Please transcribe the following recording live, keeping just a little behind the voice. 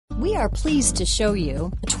We are pleased to show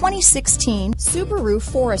you the 2016 Subaru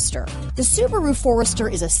Forester. The Subaru Forester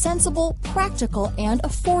is a sensible, practical, and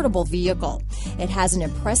affordable vehicle. It has an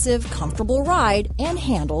impressive, comfortable ride and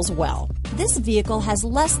handles well. This vehicle has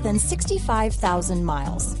less than 65,000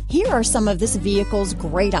 miles. Here are some of this vehicle's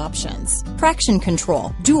great options: traction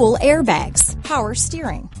control, dual airbags, power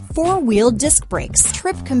steering, four-wheel disc brakes,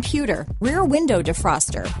 trip computer, rear window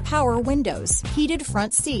defroster, power windows, heated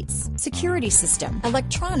front seats, security system,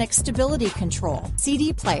 electronic stability control,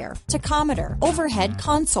 CD player, tachometer, overhead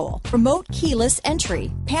console, remote keyless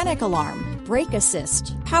entry, panic alarm, brake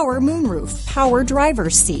assist, power moonroof, power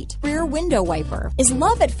driver's seat, rear window wiper. Is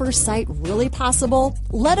love at first sight really possible?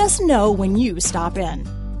 Let us know when you stop in.